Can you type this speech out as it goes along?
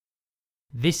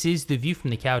This is the View from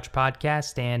the Couch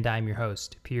podcast, and I'm your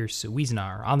host, Pierce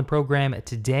Wiesenar. On the program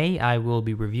today, I will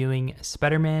be reviewing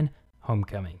Spider-Man: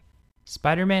 Homecoming.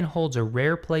 Spider-Man holds a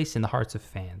rare place in the hearts of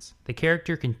fans. The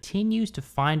character continues to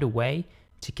find a way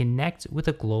to connect with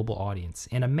a global audience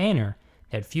in a manner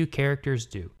that few characters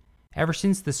do. Ever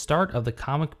since the start of the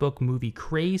comic book movie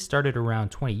craze started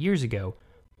around 20 years ago,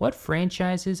 what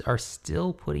franchises are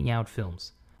still putting out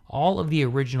films? All of the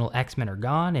original X-Men are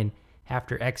gone, and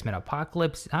after X-Men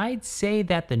Apocalypse, I'd say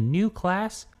that the new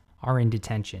class are in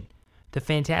detention. The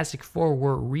Fantastic Four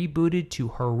were rebooted to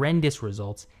horrendous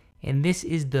results, and this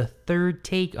is the third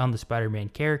take on the Spider-Man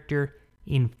character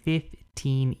in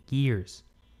 15 years.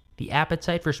 The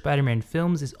appetite for Spider-Man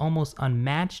films is almost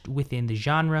unmatched within the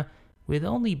genre, with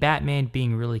only Batman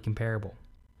being really comparable.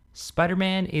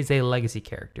 Spider-Man is a legacy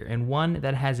character, and one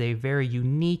that has a very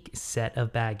unique set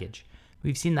of baggage.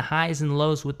 We've seen the highs and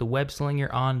lows with the web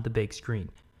slinger on the big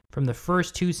screen. From the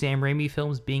first two Sam Raimi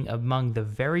films being among the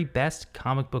very best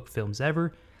comic book films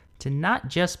ever, to not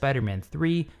just Spider-Man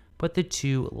 3, but the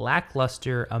two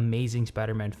lackluster Amazing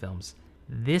Spider-Man films.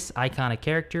 This iconic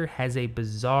character has a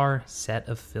bizarre set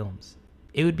of films.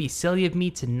 It would be silly of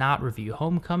me to not review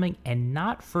Homecoming and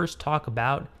not first talk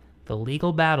about the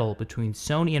legal battle between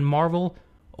Sony and Marvel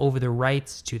over the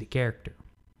rights to the character.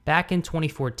 Back in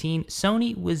 2014,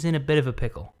 Sony was in a bit of a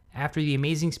pickle after The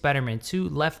Amazing Spider-Man 2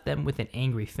 left them with an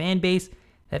angry fan base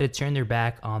that had turned their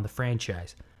back on the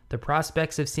franchise. The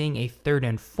prospects of seeing a third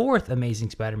and fourth Amazing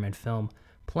Spider-Man film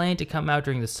planned to come out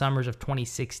during the summers of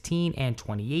 2016 and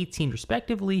 2018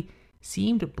 respectively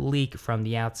seemed bleak from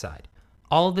the outside.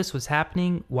 All of this was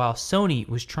happening while Sony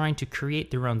was trying to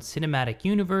create their own cinematic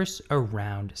universe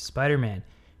around Spider-Man.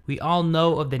 We all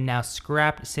know of the now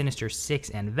scrapped Sinister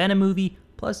Six and Venom movie.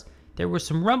 Plus, there were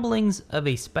some rumblings of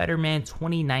a Spider-Man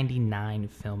 2099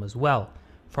 film as well.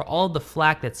 For all the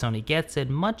flack that Sony gets, and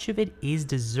much of it is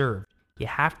deserved, you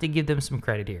have to give them some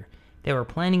credit here. They were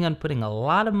planning on putting a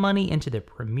lot of money into their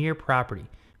premiere property,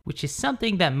 which is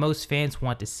something that most fans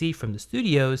want to see from the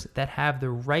studios that have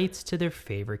the rights to their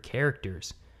favorite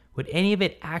characters. Would any of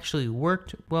it actually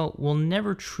worked? Well, we'll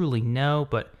never truly know,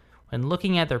 but when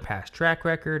looking at their past track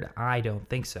record, I don't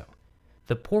think so.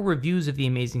 The poor reviews of The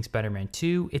Amazing Spider-Man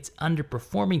 2, its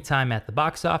underperforming time at the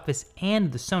box office, and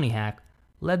the Sony hack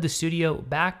led the studio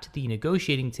back to the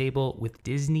negotiating table with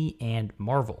Disney and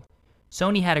Marvel.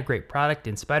 Sony had a great product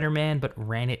in Spider-Man, but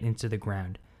ran it into the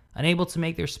ground. Unable to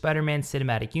make their Spider-Man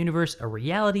cinematic universe a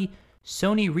reality,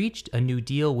 Sony reached a new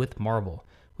deal with Marvel,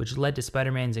 which led to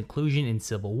Spider-Man's inclusion in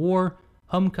Civil War,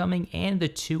 Homecoming, and the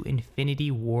two Infinity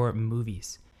War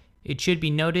movies. It should be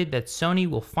noted that Sony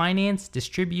will finance,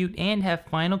 distribute, and have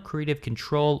final creative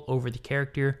control over the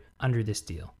character under this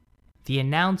deal. The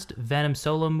announced Venom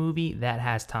solo movie that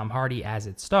has Tom Hardy as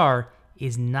its star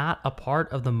is not a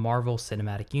part of the Marvel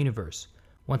Cinematic Universe.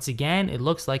 Once again, it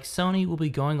looks like Sony will be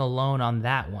going alone on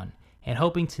that one, and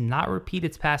hoping to not repeat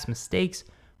its past mistakes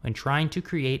when trying to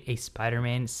create a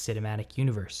Spider-Man cinematic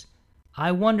universe.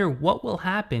 I wonder what will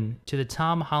happen to the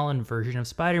Tom Holland version of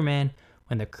Spider-Man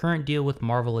when the current deal with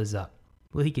Marvel is up.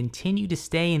 Will he continue to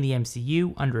stay in the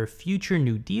MCU under a future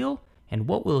new deal? And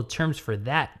what will the terms for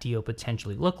that deal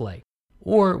potentially look like?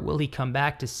 Or will he come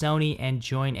back to Sony and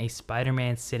join a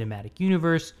Spider-Man cinematic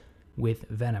universe with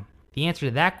Venom? The answer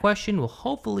to that question will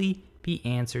hopefully be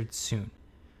answered soon.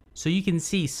 So you can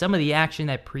see some of the action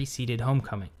that preceded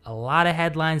Homecoming. A lot of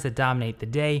headlines that dominate the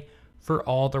day for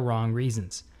all the wrong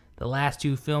reasons. The last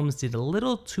two films did a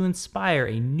little to inspire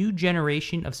a new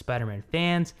generation of Spider-Man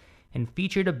fans and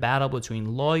featured a battle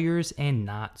between lawyers and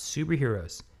not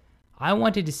superheroes. I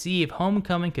wanted to see if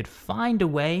Homecoming could find a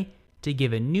way to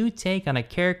give a new take on a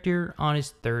character on his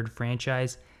third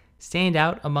franchise, stand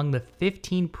out among the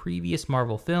 15 previous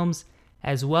Marvel films,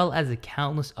 as well as the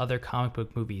countless other comic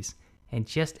book movies, and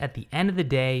just at the end of the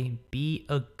day, be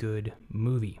a good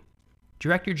movie.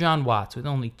 Director Jon Watts, with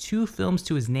only 2 films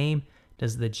to his name,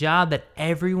 does the job that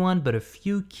everyone but a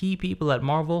few key people at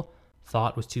Marvel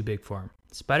thought was too big for him.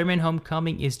 Spider-Man: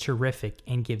 Homecoming is terrific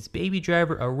and gives Baby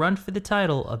Driver a run for the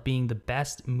title of being the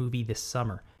best movie this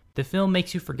summer. The film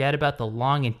makes you forget about the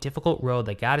long and difficult road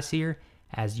that got us here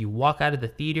as you walk out of the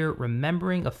theater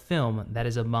remembering a film that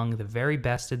is among the very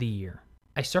best of the year.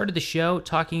 I started the show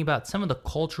talking about some of the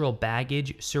cultural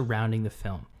baggage surrounding the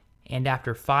film, and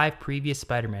after 5 previous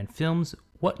Spider-Man films,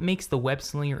 what makes the web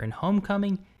slinger in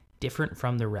Homecoming different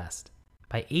from the rest?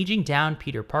 By aging down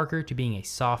Peter Parker to being a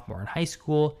sophomore in high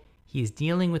school, he is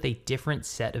dealing with a different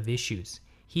set of issues.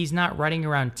 He's not running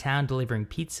around town delivering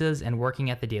pizzas and working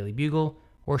at the Daily Bugle,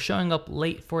 or showing up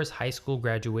late for his high school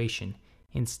graduation.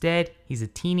 Instead, he's a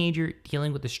teenager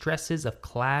dealing with the stresses of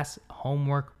class,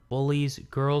 homework, bullies,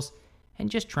 girls,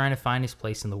 and just trying to find his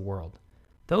place in the world.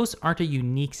 Those aren't a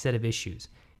unique set of issues.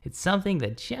 It's something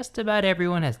that just about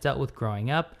everyone has dealt with growing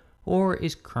up or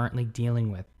is currently dealing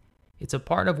with. It's a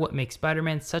part of what makes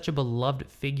Spider-Man such a beloved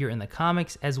figure in the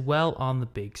comics as well on the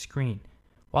big screen.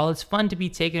 While it's fun to be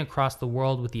taken across the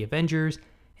world with the Avengers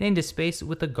and into space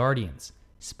with the Guardians,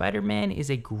 Spider-Man is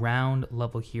a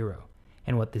ground-level hero.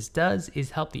 And what this does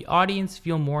is help the audience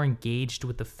feel more engaged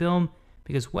with the film,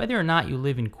 because whether or not you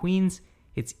live in Queens,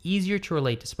 it's easier to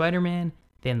relate to Spider-Man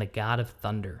than the God of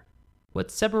Thunder. What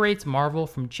separates Marvel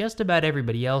from just about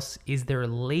everybody else is their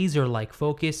laser-like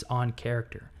focus on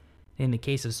character. In the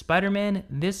case of Spider-Man,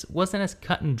 this wasn't as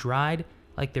cut and dried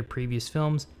like their previous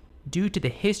films due to the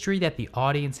history that the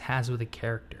audience has with the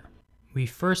character. We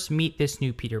first meet this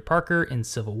new Peter Parker in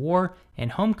Civil War,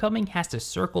 and Homecoming has to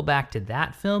circle back to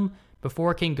that film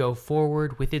before it can go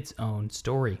forward with its own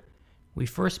story. We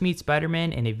first meet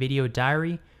Spider-Man in a video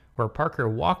diary where Parker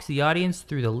walks the audience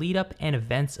through the lead-up and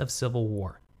events of Civil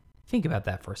War. Think about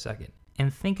that for a second,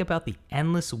 and think about the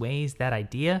endless ways that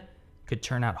idea could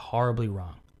turn out horribly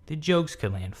wrong. The jokes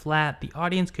could land flat, the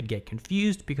audience could get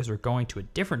confused because we're going to a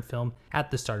different film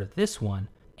at the start of this one,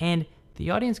 and the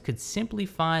audience could simply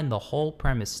find the whole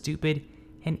premise stupid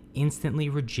and instantly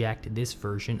reject this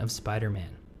version of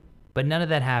Spider-Man. But none of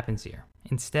that happens here.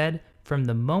 Instead, from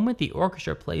the moment the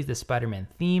orchestra plays the Spider-Man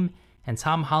theme and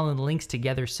Tom Holland links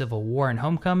together Civil War and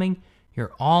Homecoming,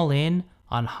 you're all in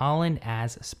on Holland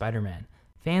as Spider-Man.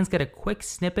 Fans get a quick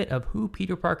snippet of who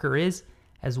Peter Parker is,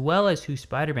 as well as who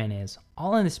Spider-Man is,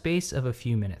 all in the space of a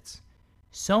few minutes.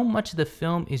 So much of the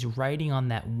film is riding on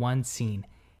that one scene,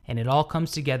 and it all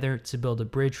comes together to build a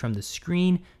bridge from the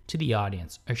screen to the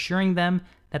audience, assuring them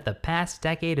that the past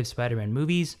decade of Spider-Man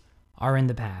movies are in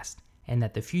the past, and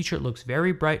that the future looks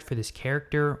very bright for this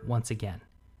character once again.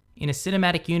 In a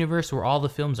cinematic universe where all the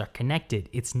films are connected,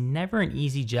 it's never an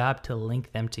easy job to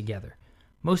link them together.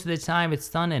 Most of the time, it's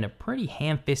done in a pretty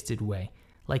ham-fisted way,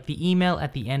 like the email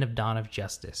at the end of Dawn of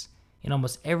Justice. In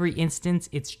almost every instance,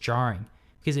 it's jarring,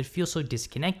 because it feels so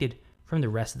disconnected from the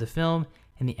rest of the film,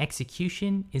 and the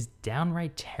execution is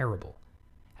downright terrible.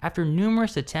 After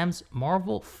numerous attempts,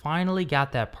 Marvel finally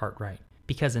got that part right,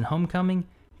 because in Homecoming,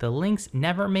 the links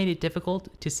never made it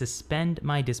difficult to suspend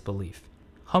my disbelief.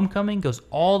 Homecoming goes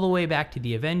all the way back to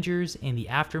the Avengers and the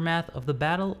aftermath of the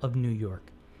Battle of New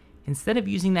York. Instead of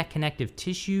using that connective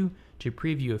tissue to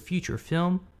preview a future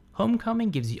film, Homecoming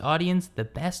gives the audience the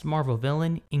best Marvel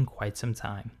villain in quite some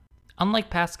time. Unlike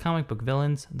past comic book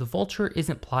villains, the Vulture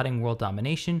isn't plotting world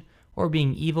domination or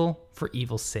being evil for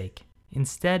evil's sake.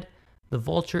 Instead, the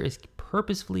Vulture is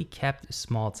purposefully kept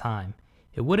small time.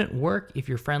 It wouldn't work if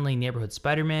your friendly neighborhood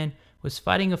Spider-Man was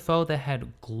fighting a foe that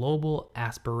had global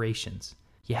aspirations.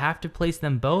 You have to place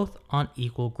them both on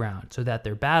equal ground so that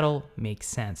their battle makes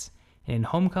sense. And in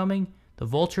Homecoming, the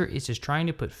Vulture is just trying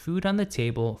to put food on the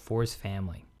table for his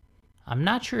family. I'm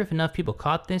not sure if enough people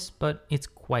caught this, but it's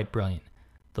quite brilliant.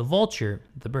 The Vulture,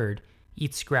 the bird,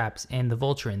 eats scraps, and the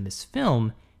Vulture in this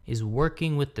film is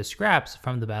working with the scraps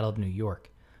from the Battle of New York.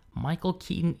 Michael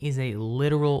Keaton is a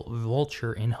literal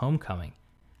vulture in Homecoming.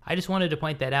 I just wanted to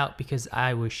point that out because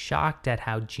I was shocked at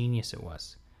how genius it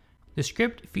was. The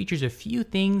script features a few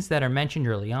things that are mentioned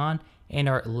early on and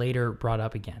are later brought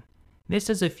up again. This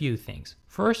does a few things.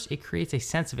 First, it creates a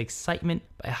sense of excitement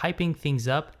by hyping things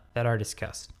up that are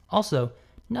discussed. Also,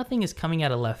 nothing is coming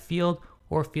out of left field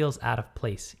or feels out of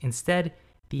place. Instead,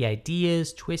 the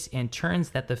ideas, twists, and turns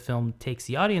that the film takes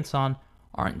the audience on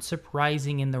aren't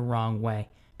surprising in the wrong way,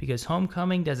 because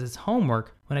Homecoming does its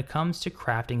homework when it comes to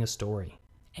crafting a story.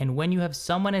 And when you have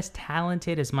someone as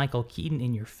talented as Michael Keaton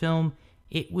in your film,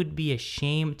 it would be a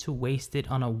shame to waste it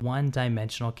on a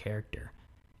one-dimensional character.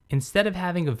 Instead of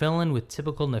having a villain with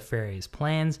typical nefarious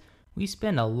plans, we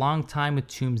spend a long time with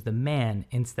Toomes the Man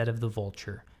instead of the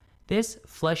Vulture. This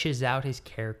fleshes out his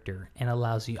character and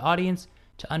allows the audience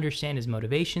to understand his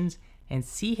motivations and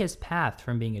see his path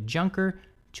from being a junker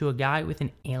to a guy with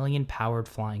an alien-powered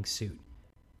flying suit.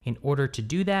 In order to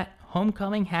do that,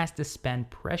 Homecoming has to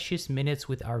spend precious minutes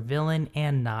with our villain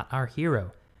and not our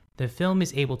hero. The film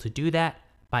is able to do that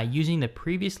by using the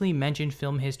previously mentioned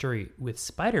film history with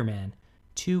Spider-Man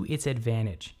to its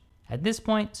advantage. At this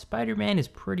point, Spider-Man is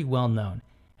pretty well known,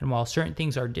 and while certain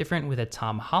things are different with a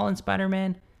Tom Holland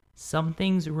Spider-Man, some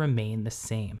things remain the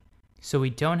same. So we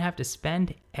don't have to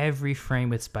spend every frame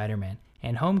with Spider-Man,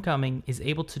 and Homecoming is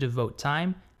able to devote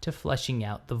time to fleshing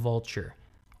out the Vulture.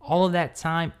 All of that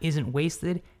time isn't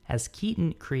wasted as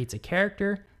Keaton creates a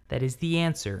character that is the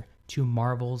answer to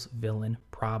Marvel's villain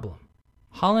problem.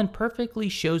 Holland perfectly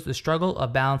shows the struggle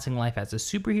of balancing life as a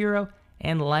superhero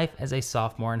and life as a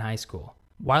sophomore in high school.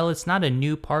 While it's not a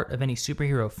new part of any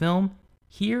superhero film,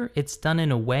 here it's done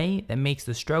in a way that makes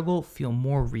the struggle feel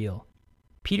more real.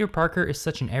 Peter Parker is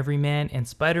such an everyman, and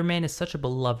Spider-Man is such a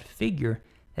beloved figure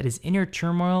that his inner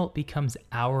turmoil becomes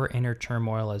our inner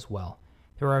turmoil as well.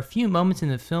 There are a few moments in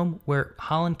the film where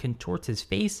Holland contorts his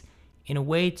face in a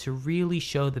way to really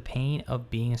show the pain of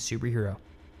being a superhero.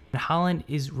 And Holland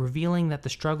is revealing that the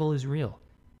struggle is real.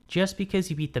 Just because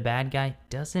you beat the bad guy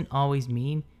doesn't always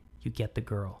mean you get the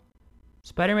girl.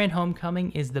 Spider-Man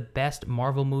Homecoming is the best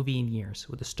Marvel movie in years,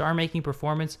 with a star-making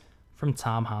performance from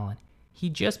Tom Holland. He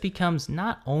just becomes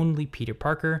not only Peter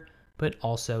Parker, but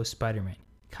also Spider-Man.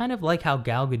 Kind of like how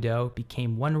Gal Gadot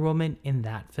became Wonder Woman in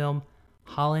that film,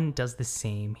 Holland does the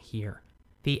same here.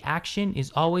 The action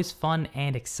is always fun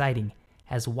and exciting,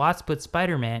 as Watts puts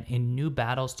Spider-Man in new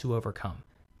battles to overcome.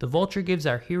 The Vulture gives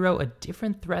our hero a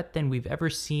different threat than we've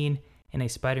ever seen in a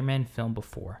Spider-Man film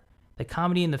before. The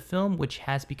comedy in the film, which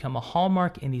has become a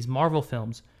hallmark in these Marvel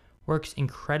films, works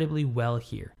incredibly well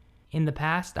here. In the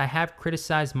past, I have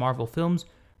criticized Marvel films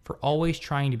for always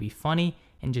trying to be funny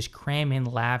and just cram in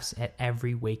laughs at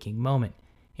every waking moment.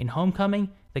 In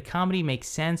Homecoming, the comedy makes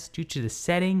sense due to the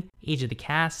setting, age of the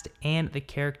cast, and the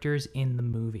characters in the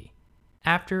movie.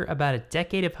 After about a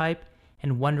decade of hype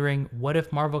and wondering what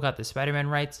if Marvel got the Spider-Man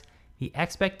rights, the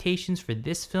expectations for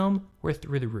this film were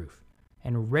through the roof.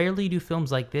 And rarely do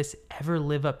films like this ever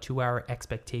live up to our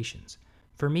expectations.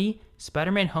 For me,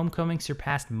 Spider-Man Homecoming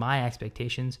surpassed my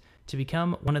expectations to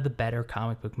become one of the better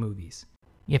comic book movies.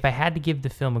 If I had to give the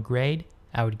film a grade,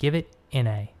 I would give it an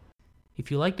A. If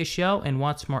you like the show and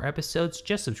want some more episodes,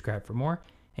 just subscribe for more,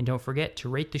 and don't forget to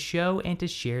rate the show and to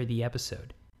share the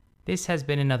episode. This has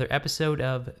been another episode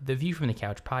of the View from the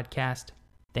Couch podcast.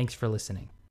 Thanks for listening.